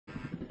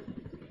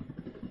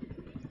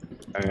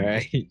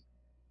Alright.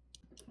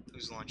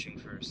 Who's launching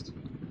first?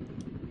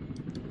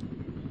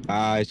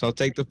 I shall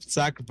take the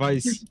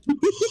sacrifice.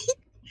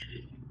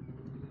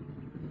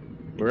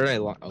 Where did I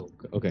launch? Oh,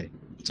 okay.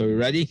 So we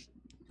ready?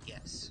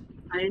 Yes.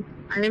 I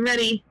am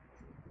ready.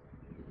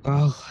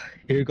 Oh,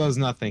 here goes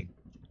nothing.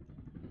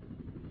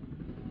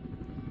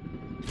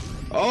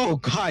 Oh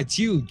god, it's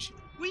huge.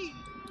 Whee!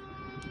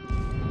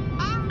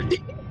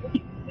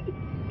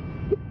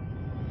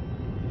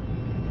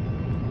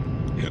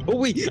 Oh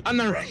wait, I'm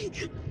not ready.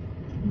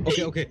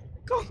 Okay, okay.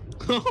 Go,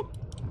 go.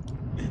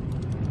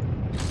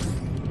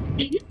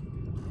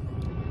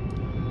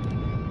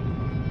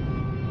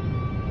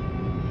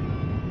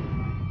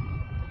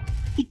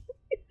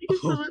 You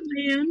saw it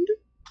land.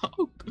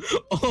 Oh,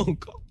 oh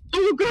god.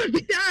 Oh god,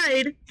 we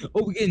died.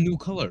 Oh, we get a new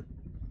color.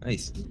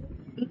 Nice.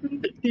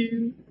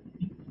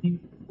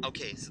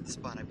 Okay, so the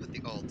spot I put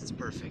the alt is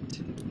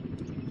perfect.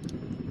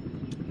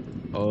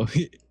 Oh,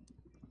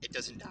 It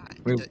doesn't die.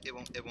 Wait. It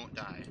won't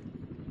die.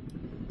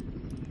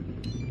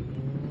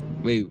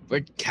 wait,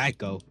 where'd cat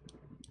go?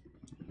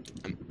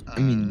 I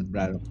mean,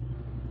 rattle.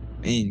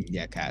 I mean,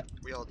 yeah, cat.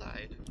 We all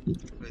died.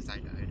 At least I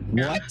died.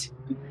 What?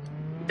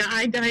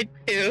 I died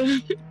too.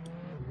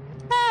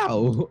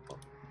 How?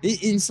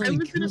 It instantly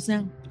was in a- kills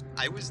now?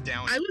 I was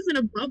down. I was in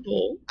a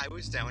bubble. I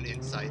was down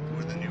inside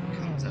where the nuke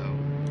comes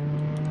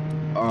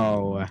out.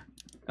 Oh.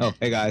 Oh,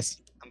 hey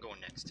guys. I'm going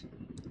next.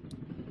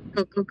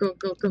 Go, go, go,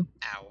 go, go.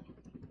 Ow.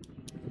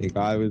 Hey,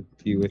 God would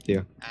be with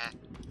you. Ah.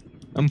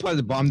 I'm putting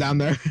the bomb down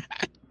there.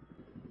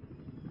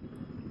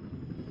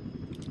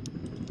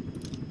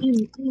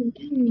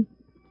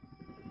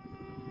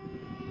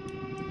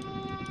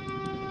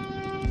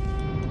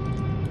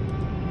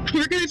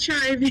 We're gonna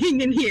try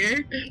being in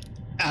here.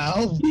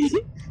 Ow.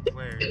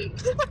 Where?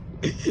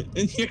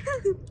 In here.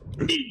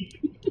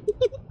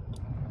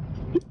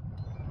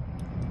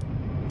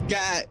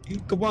 Cat,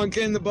 come on,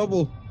 get in the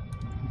bubble.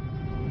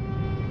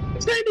 I'm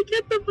trying to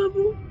get the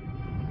bubble.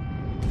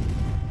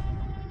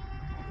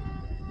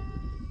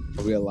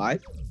 Are we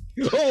alive?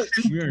 Oh,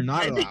 we are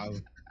not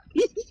alive.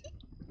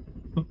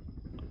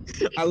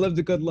 I live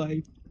the good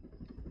life.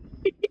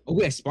 Oh,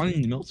 wait, I spawned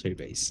in the military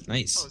base. Oh,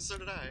 Nice. so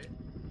did I.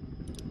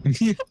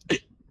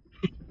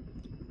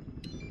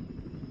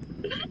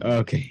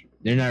 Okay,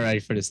 they're not ready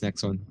for this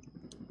next one.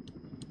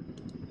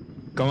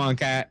 Come on,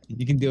 cat.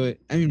 You can do it.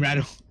 I mean,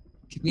 rattle.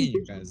 Keep getting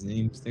your guys'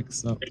 names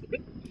mixed up.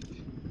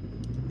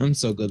 I'm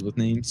so good with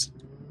names.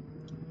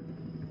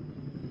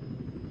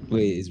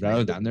 Wait, is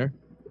Rattle down there?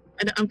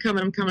 I'm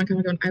coming.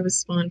 I was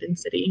spawned in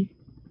city.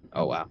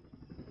 Oh, wow.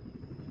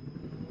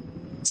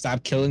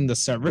 Stop killing the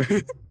server.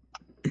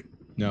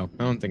 No,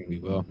 I don't think we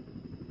will.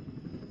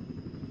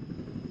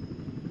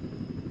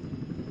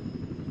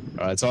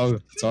 Alright, it's all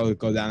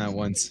go down at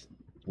once.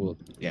 Well,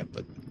 yeah,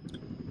 but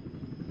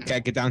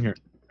cat, get down here.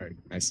 Alright,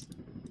 nice.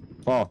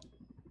 Fall.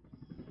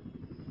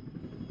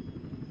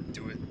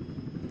 Do it.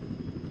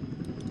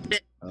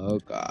 Oh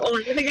god. Oh,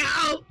 I'm gonna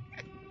go.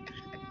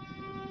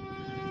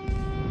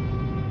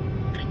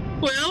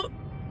 Well,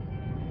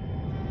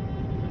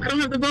 I don't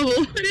have the bubble.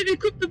 I didn't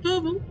equip the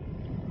bubble.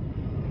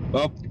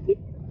 Well,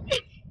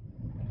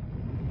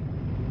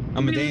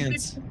 I'm a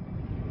dance.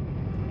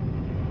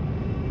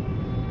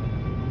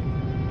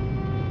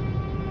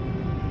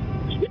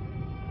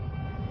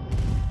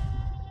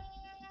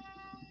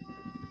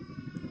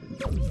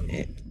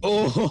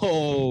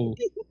 Oh!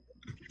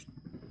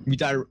 We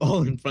died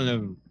all in front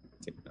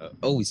of.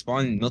 Oh, we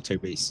spawned in military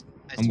base.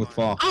 I'm with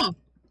Fall. Oh,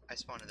 I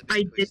spawned at the I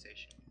big police did-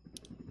 station.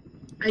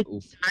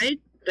 Oof. I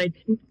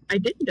didn't. I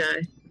didn't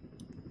die.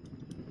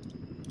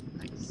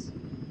 Nice.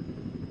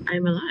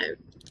 I'm alive.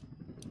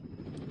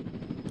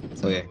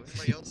 So, Oh, yeah.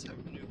 anybody else have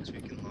nukes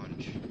we can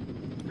launch?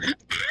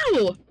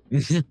 Ow!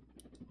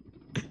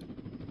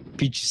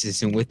 Peaches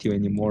isn't with you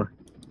anymore.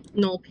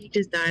 No,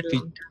 Peaches died a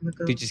long time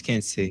ago. Peaches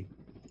can't say.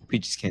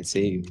 Peaches can't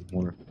say you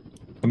anymore.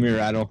 Come here,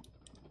 Rattle.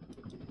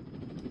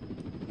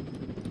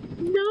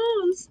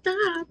 No,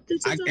 stop.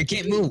 This is I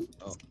can't move.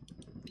 Oh.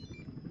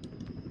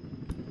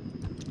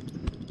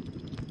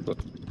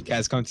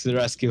 Cat's come to the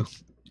rescue.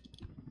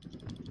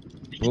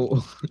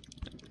 Oh.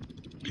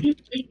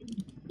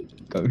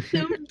 Come.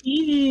 so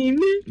mean.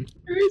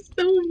 You're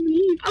so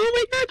mean. Oh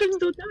my god, I'm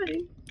still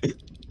dying.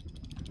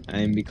 I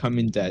am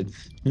becoming dead.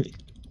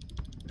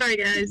 Sorry,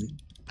 guys.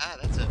 Ah,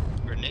 that's a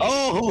grenade.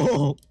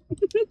 Oh!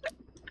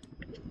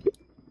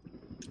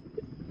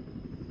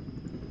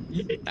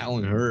 That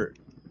one hurt.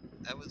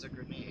 That was a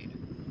grenade.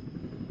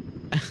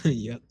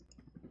 Yep.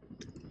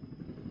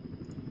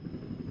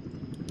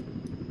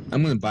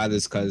 I'm gonna buy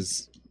this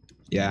cause,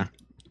 yeah.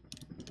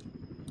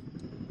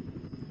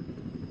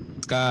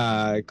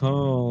 Sky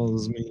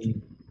calls me.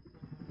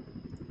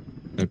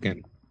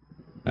 Okay.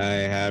 I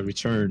have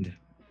returned.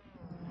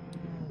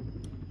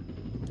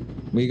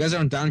 Well, you guys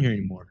aren't down here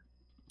anymore.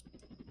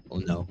 Oh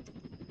no.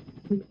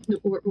 No,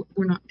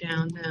 we're not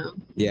down now.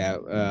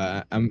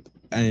 Yeah,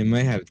 I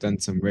might have done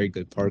some very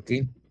good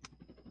parking.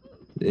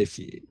 If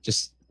you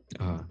just,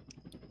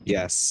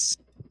 yes.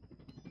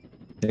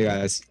 Hey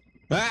guys.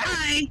 Ah!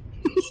 Hi.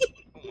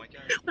 Oh my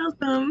god.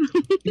 Welcome.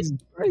 Jesus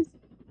Christ.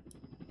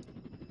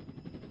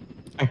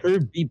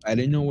 heard beep. I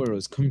didn't know where it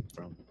was coming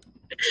from.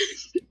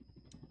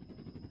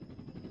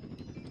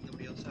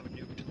 Nobody else have a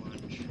nuke to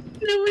launch.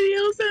 Nobody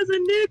else has a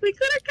nuke. We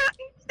could have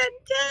gotten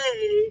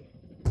 10K.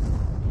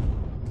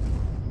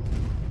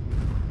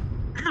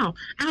 Ow.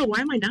 Ow, why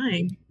am I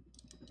dying?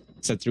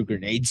 Set through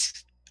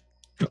grenades.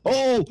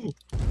 Oh!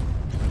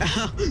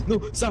 Ow,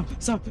 no, stop.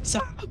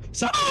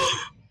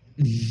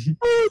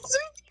 Oh,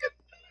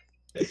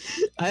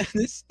 I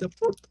missed the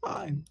fourth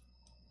time.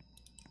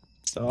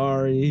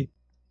 Sorry.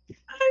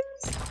 I'm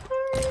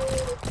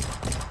sorry.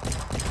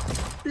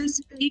 This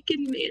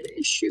bacon man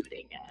is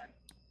shooting at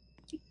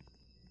me.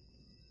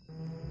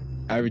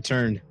 I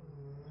returned.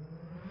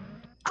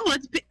 Oh,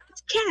 it's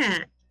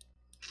cat.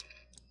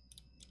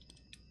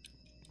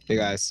 Hey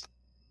guys.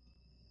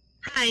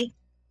 Hi.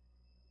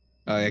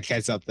 Oh, yeah,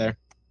 cat's up there.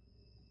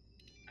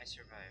 I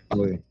survived.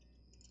 Oh, yeah.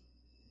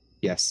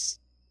 Yes.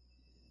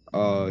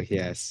 Oh,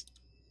 yes.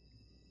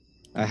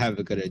 I have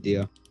a good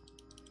idea.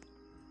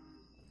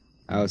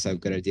 I always have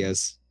good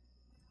ideas.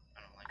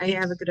 I don't like I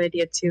have a good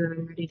idea too, and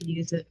I'm ready to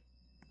use it.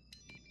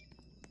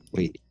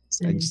 Wait,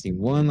 So, I just need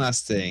one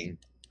last thing.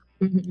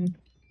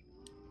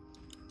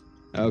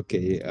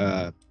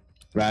 Okay,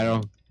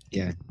 Rattle.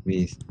 Yeah,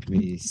 we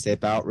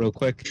step out real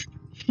quick.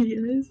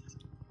 Yes.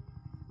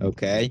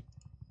 Okay.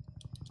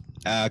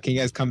 Can you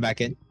guys come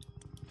back in?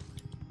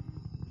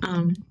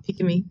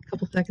 Taking me a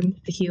couple seconds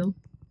to heal.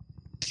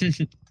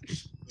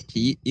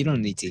 You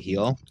don't need to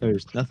heal.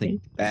 There's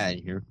nothing bad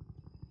in here.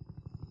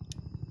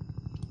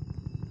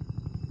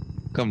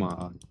 Come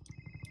on.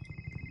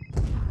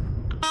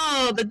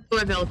 Oh, the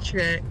doorbell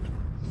trick.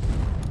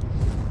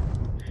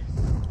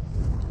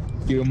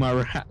 You my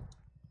rat.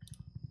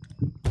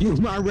 You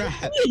my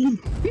rat.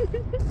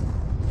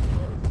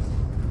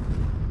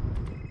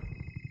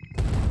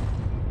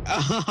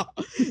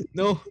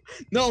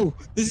 No,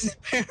 this is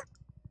fair.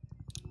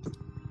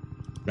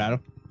 Rattle,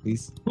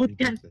 please. Oh,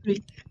 yes,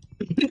 me.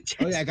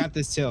 Oh yeah, I got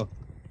this too.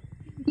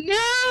 No!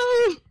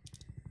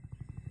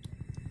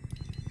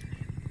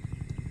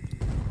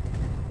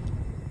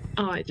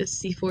 Oh, I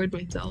just C4'd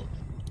myself.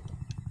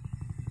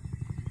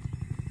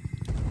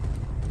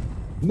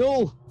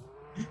 No!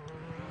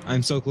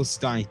 I'm so close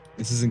to dying.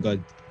 This isn't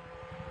good.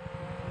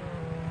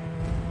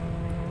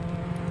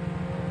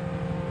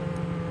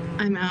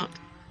 I'm out.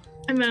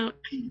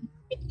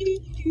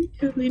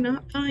 Totally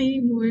not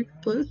buying more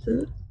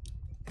explosives.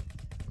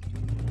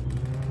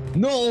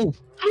 No!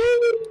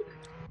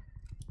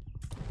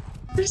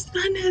 Your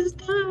son has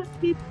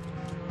died.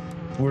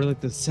 For like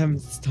the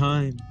 7th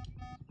time.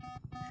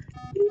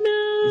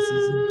 No. This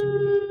isn't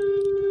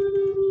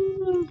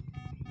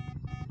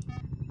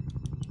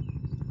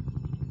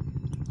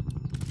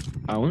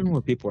I wonder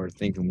what people are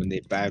thinking when they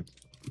pass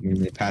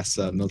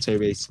the military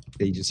base.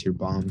 They just hear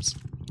bombs.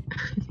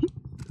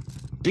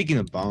 Speaking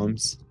of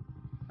bombs,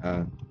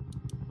 wait,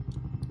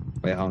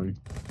 hold on.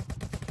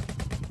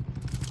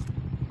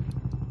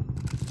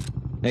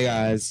 Hey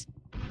guys.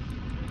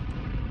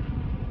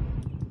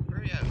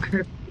 Hurry up.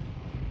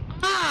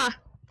 Ah!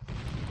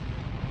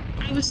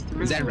 I was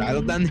thrown. Is that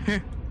Rattle down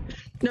there?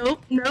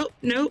 Nope, not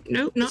me,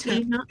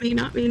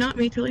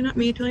 totally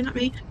not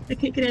me. I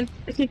can't get in.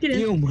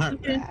 You my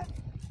Can't get in. rat.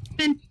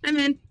 I'm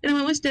in, and I'm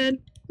almost dead.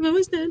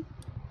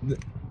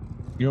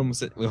 You're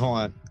almost at, wait,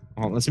 hold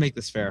on. Let's make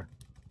this fair.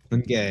 Let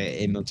me get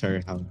a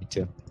military helmet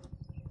too.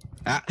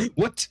 Ah,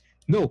 what?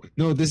 No,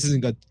 this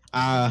isn't good.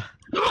 I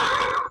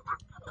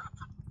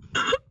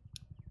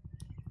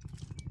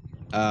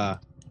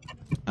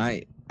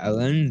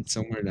landed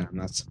somewhere that I'm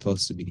not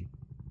supposed to be.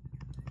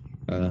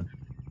 Okay.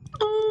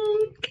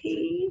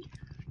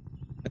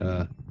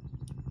 I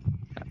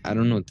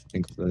don't know what to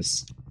think of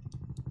this.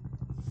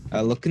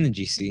 Look in the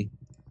GC.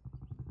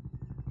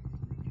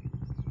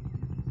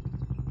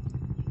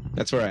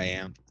 That's where I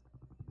am.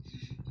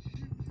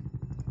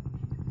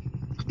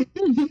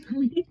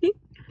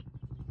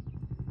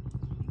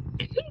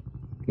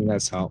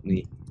 That's helped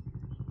me.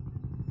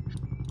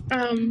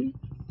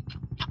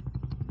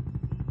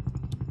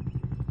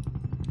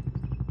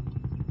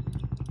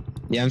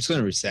 Yeah, I'm just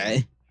gonna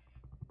reset.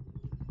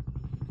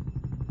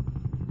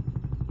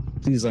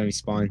 Please let me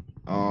spawn.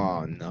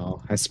 Oh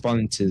no, I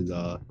spawned into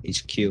the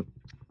HQ.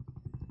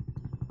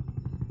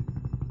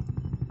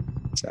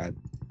 Sad.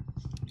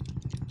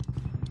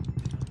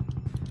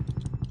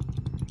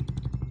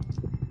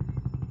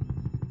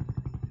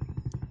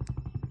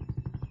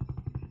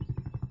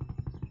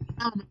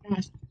 Oh my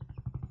gosh.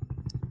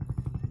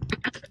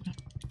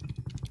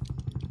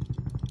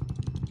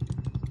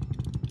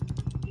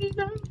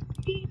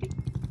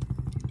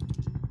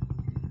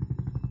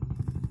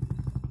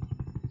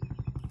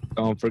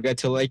 Don't forget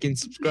to like and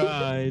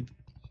subscribe.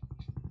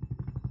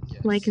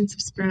 Yes. Like and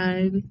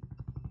subscribe.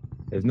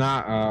 If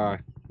not,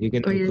 you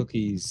get Or no your-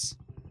 cookies.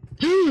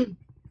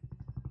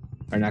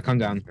 Or now come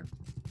down here.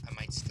 I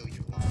might steal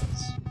your